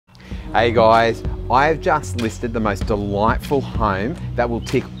Hey guys, I have just listed the most delightful home that will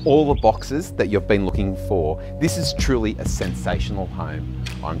tick all the boxes that you've been looking for. This is truly a sensational home.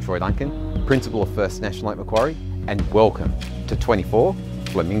 I'm Troy Duncan, Principal of First National at Macquarie, and welcome to 24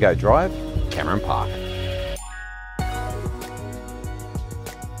 Flamingo Drive, Cameron Park.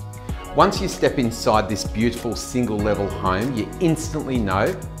 Once you step inside this beautiful single level home, you instantly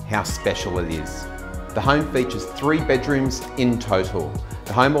know how special it is. The home features 3 bedrooms in total.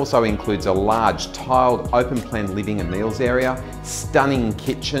 The home also includes a large tiled open plan living and meals area, stunning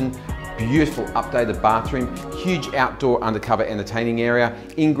kitchen, beautiful updated bathroom, huge outdoor undercover entertaining area,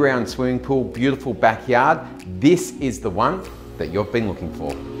 in-ground swimming pool, beautiful backyard. This is the one that you've been looking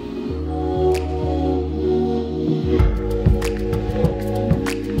for.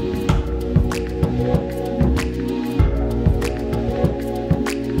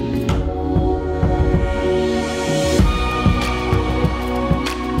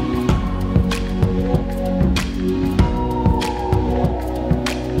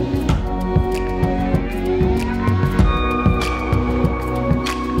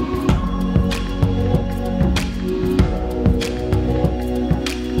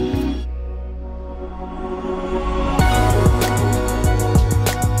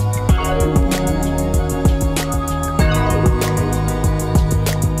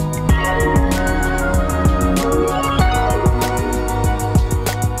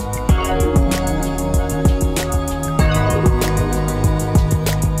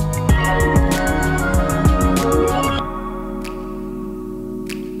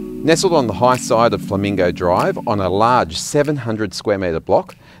 Nestled on the high side of Flamingo Drive on a large 700 square metre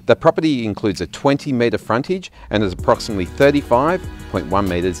block, the property includes a 20 metre frontage and is approximately 35.1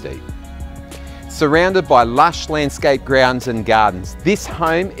 metres deep. Surrounded by lush landscape grounds and gardens, this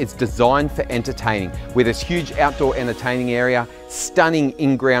home is designed for entertaining with its huge outdoor entertaining area, stunning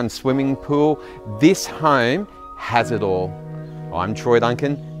in-ground swimming pool. This home has it all. I'm Troy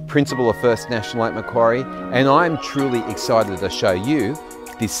Duncan, Principal of First National at Macquarie, and I'm truly excited to show you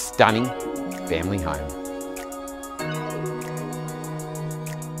this stunning family home.